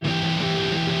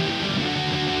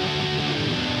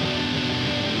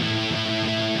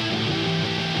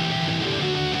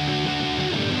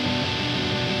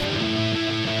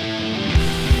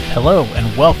Hello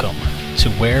and welcome to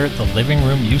Where the Living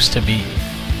Room Used to Be,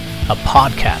 a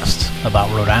podcast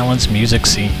about Rhode Island's music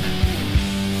scene.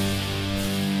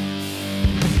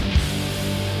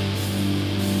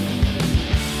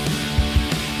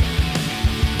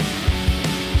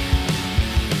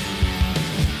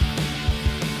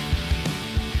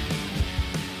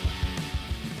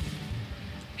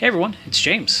 Hey everyone, it's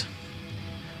James.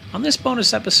 On this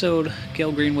bonus episode,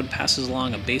 Gail Greenwood passes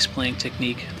along a bass playing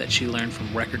technique that she learned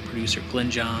from record producer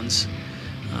Glyn Johns,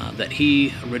 that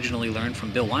he originally learned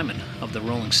from Bill Wyman of the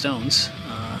Rolling Stones,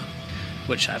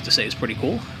 which I have to say is pretty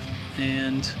cool.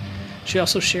 And she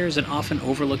also shares an often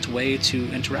overlooked way to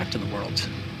interact in the world.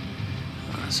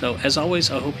 So as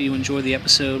always, I hope you enjoy the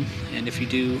episode, and if you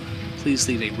do, please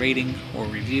leave a rating or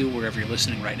review wherever you're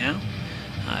listening right now.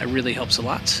 It really helps a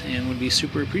lot and would be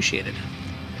super appreciated.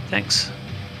 Thanks.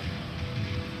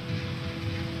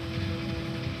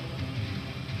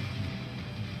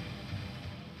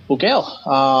 Well,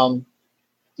 Gail,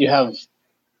 you have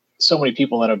so many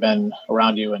people that have been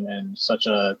around you and such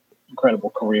an incredible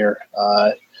career.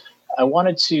 I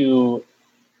wanted to,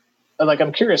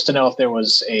 I'm curious to know if there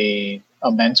was a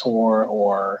mentor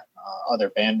or other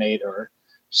bandmate or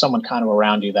someone kind of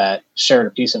around you that shared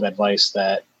a piece of advice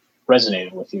that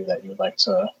resonated with you that you would like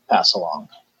to pass along.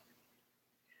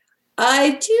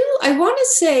 I do. I want to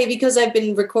say, because I've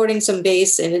been recording some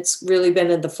bass and it's really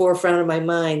been at the forefront of my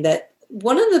mind, that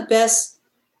one of the best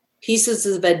pieces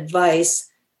of advice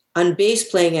on bass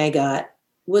playing I got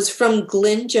was from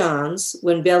Glyn Johns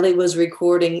when Belly was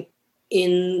recording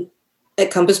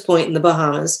at Compass Point in the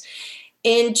Bahamas.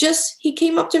 And he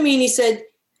came up to me and he said,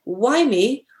 "Why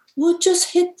me? We'll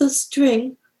just hit the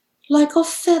string like a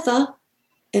feather."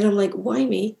 And I'm like, "Why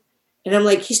me?" And I'm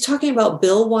like, he's talking about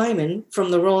Bill Wyman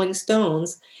from the Rolling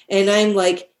Stones. And I'm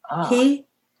like, he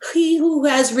who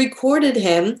has recorded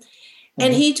him.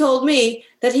 And he told me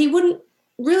that he wouldn't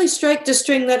really strike the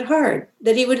string that hard,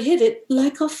 that he would hit it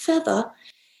like a feather.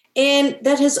 And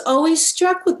that has always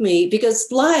struck with me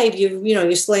because live,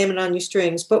 you're slamming on your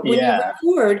strings. But when you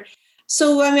record,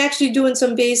 so I'm actually doing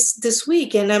some bass this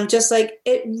week. And I'm just like,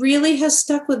 it really has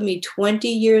stuck with me 20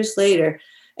 years later.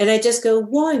 And I just go,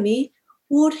 "Why me?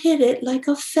 Would hit it like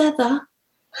a feather."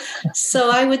 So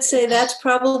I would say that's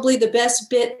probably the best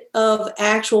bit of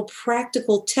actual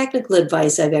practical technical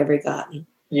advice I've ever gotten.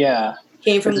 Yeah.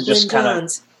 Came from Glyn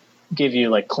Johns. Give you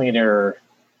like cleaner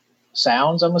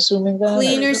sounds, I'm assuming then?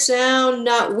 Cleaner sound,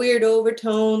 not weird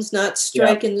overtones, not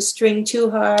striking the string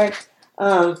too hard.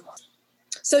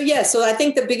 So I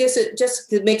think the biggest,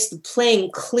 it makes the playing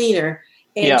cleaner.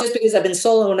 And just because I've been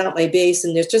soloing out my bass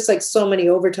and there's just like so many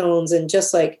overtones and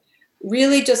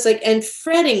and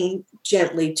fretting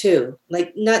gently too,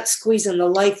 like not squeezing the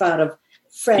life out of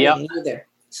fretting either.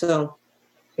 So,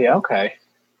 okay.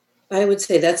 I would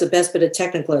say that's the best bit of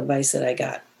technical advice that I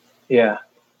got. Yeah.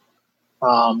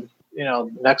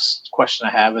 Next question I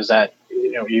have is that,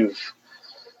 you've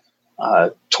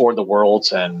toured the world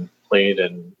and played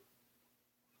in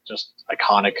just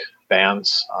iconic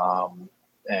bands,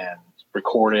 and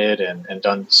recorded and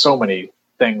done so many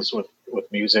things with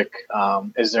music.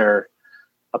 Is there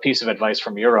a piece of advice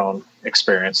from your own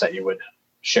experience that you would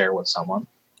share with someone?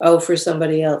 Oh, for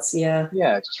somebody else. Yeah.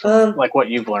 Yeah. Just from, what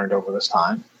you've learned over this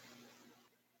time.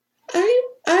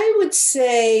 I would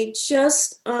say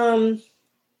just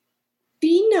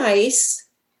be nice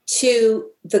to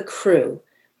the crew,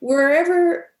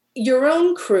 wherever your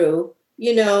own crew,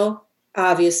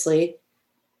 obviously,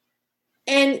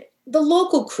 and the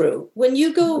local crew. When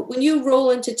you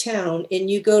roll into town and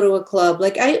you go to a club,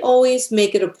 like I always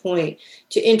make it a point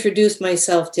to introduce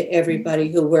myself to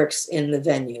everybody who works in the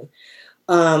venue.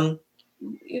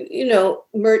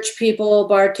 Merch people,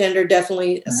 bartender,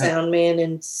 definitely a sound man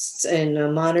and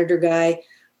a monitor guy.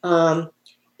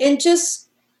 And just,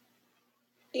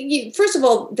 first of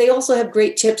all, they also have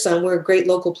great tips on where great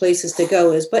local places to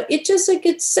go is, but it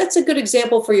sets a good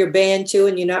example for your band too.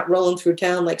 And you're not rolling through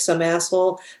town like some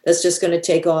asshole that's just going to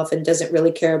take off and doesn't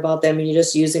really care about them. And you're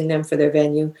just using them for their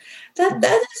venue. That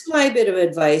is my bit of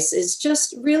advice, is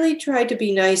just really try to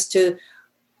be nice to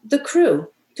the crew,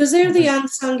 because they're the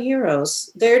unsung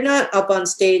heroes. They're not up on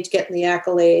stage getting the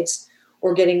accolades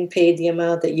or getting paid the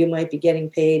amount that you might be getting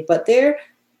paid, but they're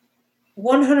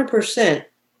 100%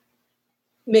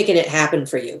 making it happen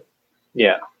for you.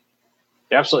 Yeah,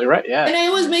 you're absolutely right. Yeah, and I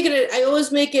always make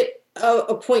it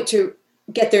a point to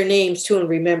get their names too and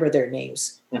remember their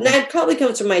names. And that probably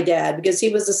comes from my dad, because he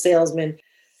was a salesman.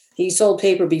 He sold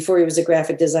paper before he was a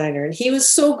graphic designer, and he was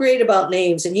so great about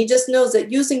names. And he just knows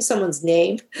that using someone's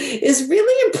name is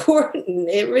really important.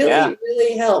 It really,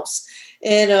 really helps.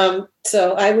 And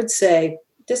so I would say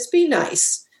just be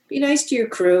nice, be nice to your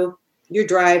crew, your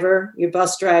driver, your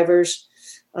bus drivers.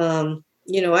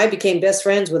 I became best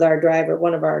friends with our driver,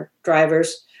 one of our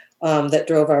drivers that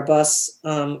drove our bus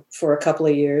for a couple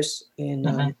of years.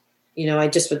 And, I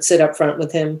just would sit up front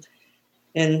with him.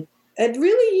 And I'd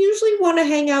really usually want to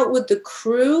hang out with the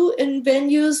crew in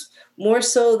venues more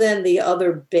so than the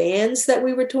other bands that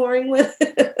we were touring with.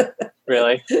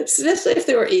 Really? Especially if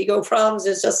there were ego problems.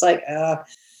 It's just like,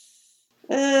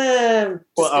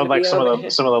 like some of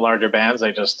the larger bands,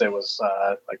 it was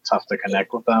like tough to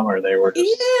connect with them, or they were just...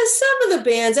 Yeah, some of the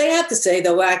bands, I have to say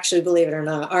though, actually, believe it or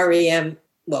not, REM,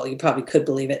 well, you probably could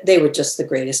believe it, they were just the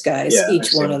greatest guys. Yeah,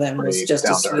 each one of them was just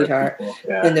a sweetheart.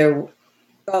 Yeah. And they're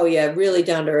really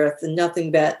down to earth, and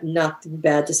nothing bad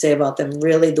to say about them.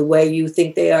 Really, the way you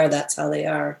think they are, that's how they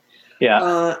are.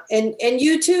 Yeah. And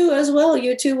U2 as well.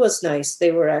 U2 was nice.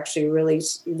 They were actually really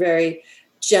very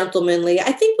gentlemanly.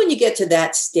 I think when you get to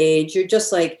that stage, you're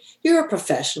just like, you're a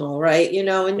professional, right?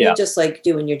 And you're just like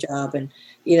doing your job. And,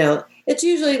 it's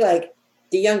usually like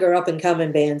the younger up and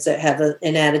coming bands that have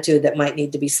an attitude that might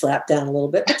need to be slapped down a little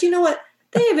bit. But you know what?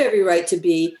 They have every right to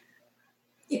be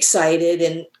excited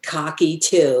and cocky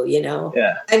too,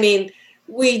 Yeah. I mean,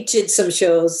 we did some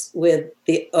shows with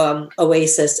the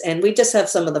Oasis, and we just have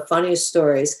some of the funniest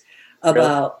stories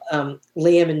about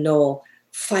Liam and Noel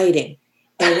fighting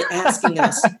and asking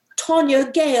us,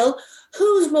 Tonya, Gail,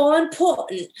 who's more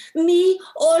important, me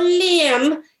or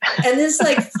Liam? And it's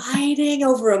like fighting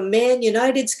over a Man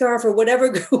United scarf or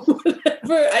whatever.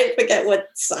 I forget what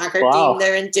soccer team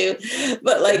they're into,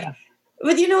 but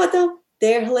but you know what though?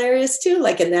 They're hilarious too.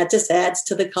 Like, and that just adds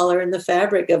to the color and the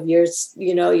fabric of your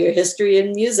history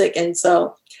in music. And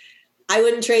so I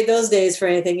wouldn't trade those days for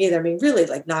anything either. I mean, really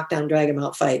like knock down, drag them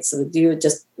out fights. So you would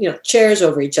just, chairs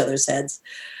over each other's heads.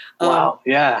 Wow.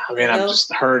 Yeah. I mean, I've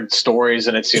just heard stories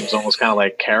and it seems almost kind of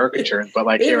like caricatured, but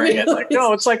like hearing it like,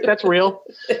 no, it's like, that's real.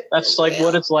 That's like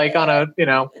what it's like on a,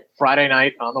 Friday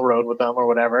night on the road with them or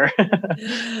whatever.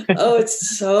 Oh,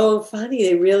 it's so funny.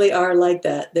 They really are like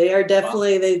that. They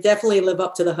definitely live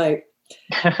up to the hype.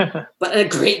 But a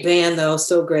great band though.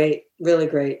 So great. Really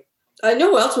great. I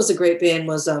know who else was a great band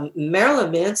was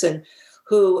Marilyn Manson,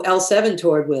 who L7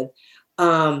 toured with.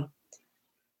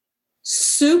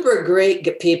 Super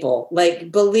great people,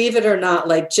 like, believe it or not,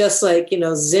 like, just like,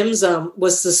 Zim Zum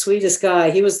was the sweetest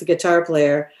guy. He was the guitar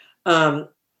player.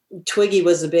 Twiggy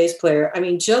was the bass player. I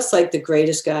mean, just like the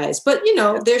greatest guys, but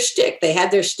their shtick, they had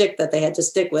their shtick that they had to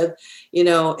stick with,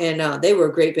 and they were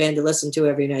a great band to listen to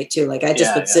every night too. Like I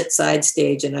just would sit side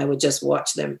stage and I would just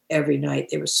watch them every night.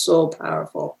 They were so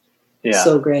powerful. Yeah.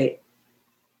 So great.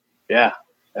 Yeah.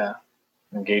 Yeah.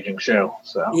 Engaging show.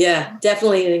 So yeah,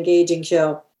 definitely an engaging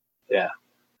show. Yeah.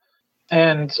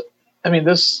 And I mean,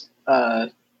 this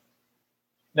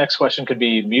next question could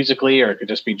be musically, or it could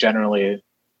just be generally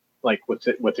like with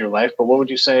your life, but what would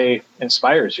you say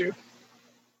inspires you?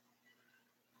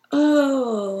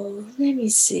 Oh, let me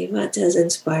see. What does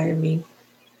inspire me?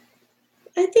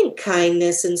 I think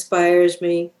kindness inspires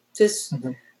me. Just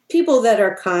people that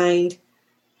are kind,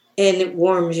 and it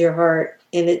warms your heart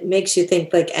and it makes you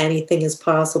think like anything is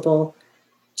possible.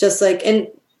 Just like, and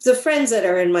the friends that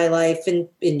are in my life and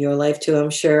in your life too,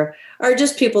 I'm sure, are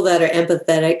just people that are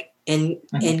empathetic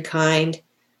and kind,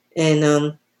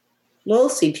 and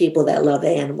mostly people that love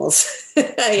animals.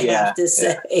 I have to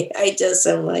say, I just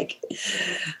am like,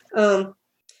 but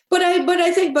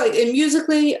I think,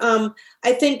 musically,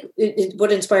 I think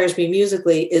what inspires me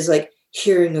musically is like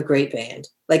hearing a great band.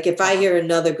 Like if I hear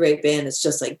another great band, it's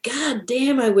just like, God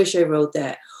damn, I wish I wrote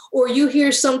that. Or you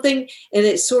hear something and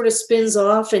it sort of spins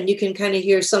off and you can kind of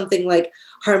hear something like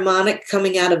harmonic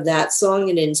coming out of that song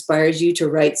and it inspires you to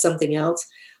write something else.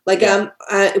 Like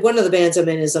one of the bands I'm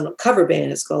in is a cover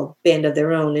band. It's called Band of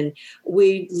Their Own. And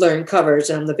we learn covers.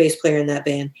 I'm the bass player in that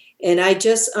band. And I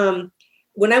just,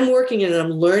 when I'm working and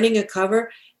I'm learning a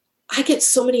cover, I get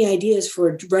so many ideas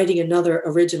for writing another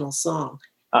original song.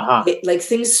 Like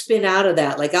things spin out of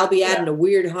that. Like I'll be adding a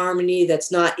weird harmony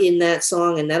that's not in that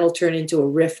song, and that'll turn into a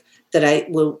riff that I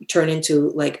will turn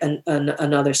into like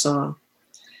another song.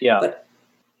 Yeah.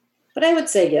 But I would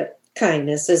say,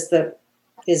 kindness is the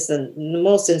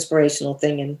most inspirational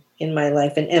thing in my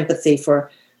life, and empathy for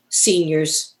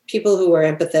seniors, people who are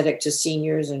empathetic to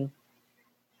seniors. And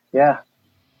well,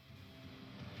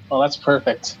 that's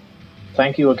perfect.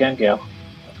 Thank you again, Gail.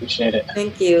 Appreciate it.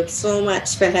 Thank you so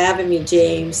much for having me,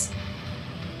 James.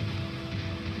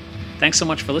 Thanks so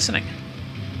much for listening.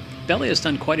 Belly has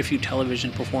done quite a few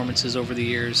television performances over the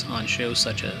years on shows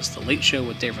such as The Late Show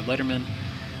with David Letterman,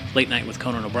 Late Night with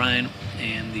Conan O'Brien,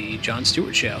 and The Jon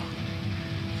Stewart Show.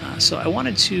 So I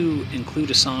wanted to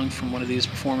include a song from one of these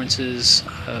performances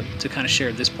to kind of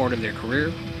share this part of their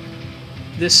career.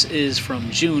 This is from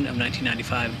June of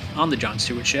 1995 on The Jon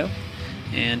Stewart Show,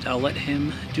 and I'll let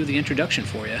him do the introduction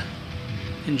for you.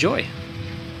 Enjoy.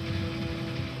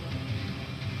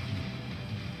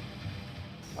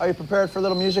 Are you prepared for a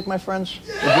little music, my friends? Would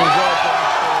you enjoy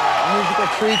a musical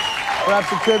treat,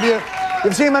 perhaps a tribute?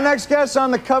 You've seen my next guest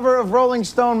on the cover of Rolling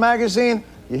Stone magazine.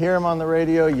 You hear him on the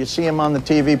radio, you see him on the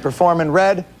TV performing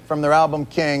Red from their album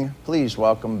King. Please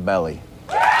welcome Belly.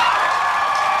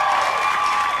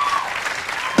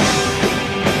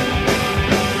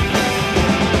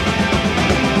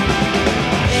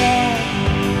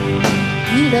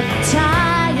 You look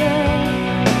tired,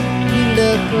 you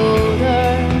look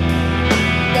older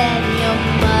than your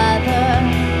mother.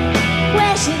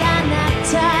 Where should I not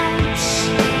touch?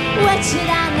 What should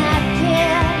I not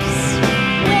kiss?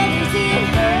 Where does it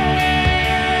hurt?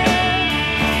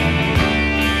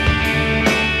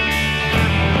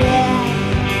 Yeah,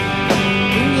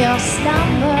 in your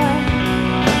slumber,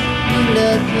 you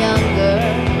look younger,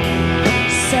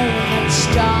 so much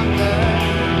stronger.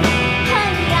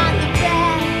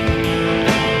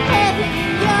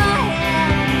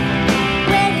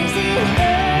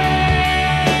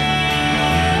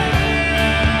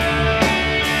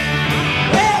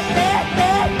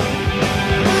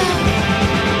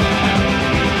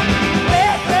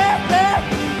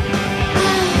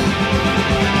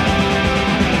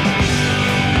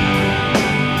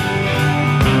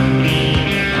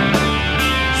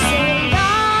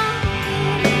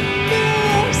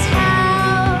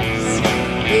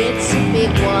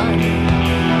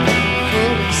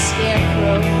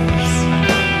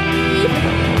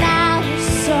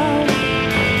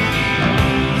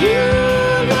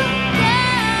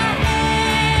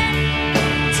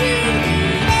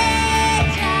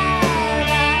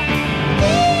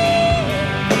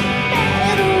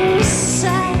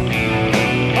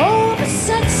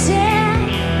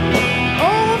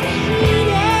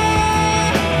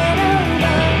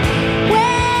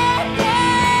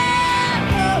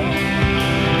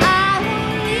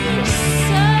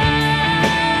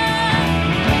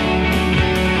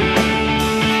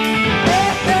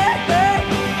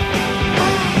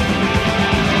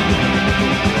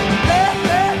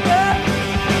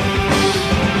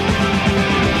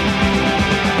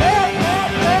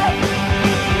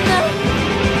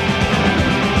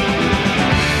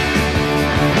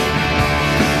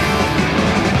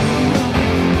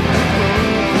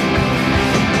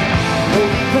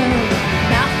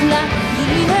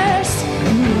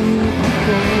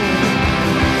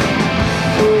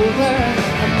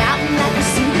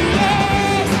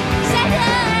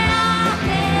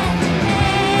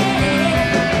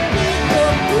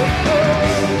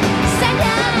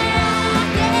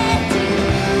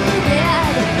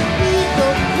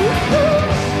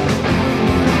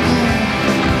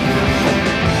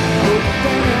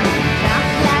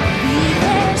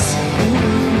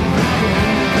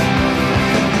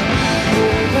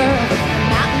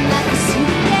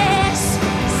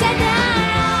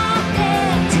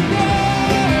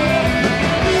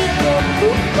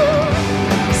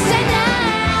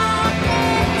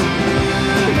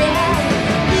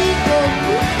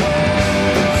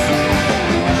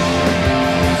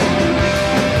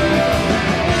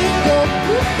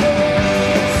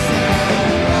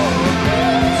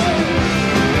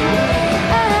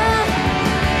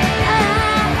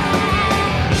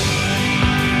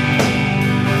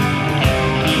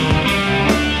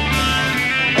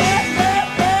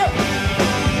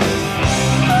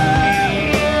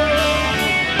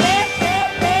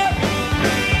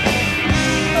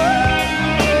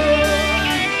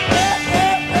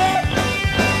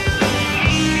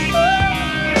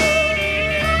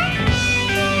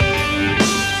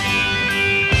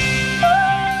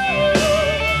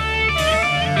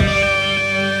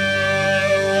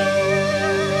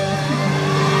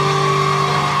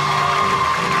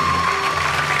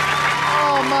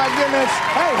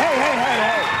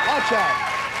 Hey, watch out.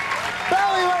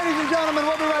 Belly, ladies and gentlemen,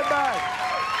 we'll be right back.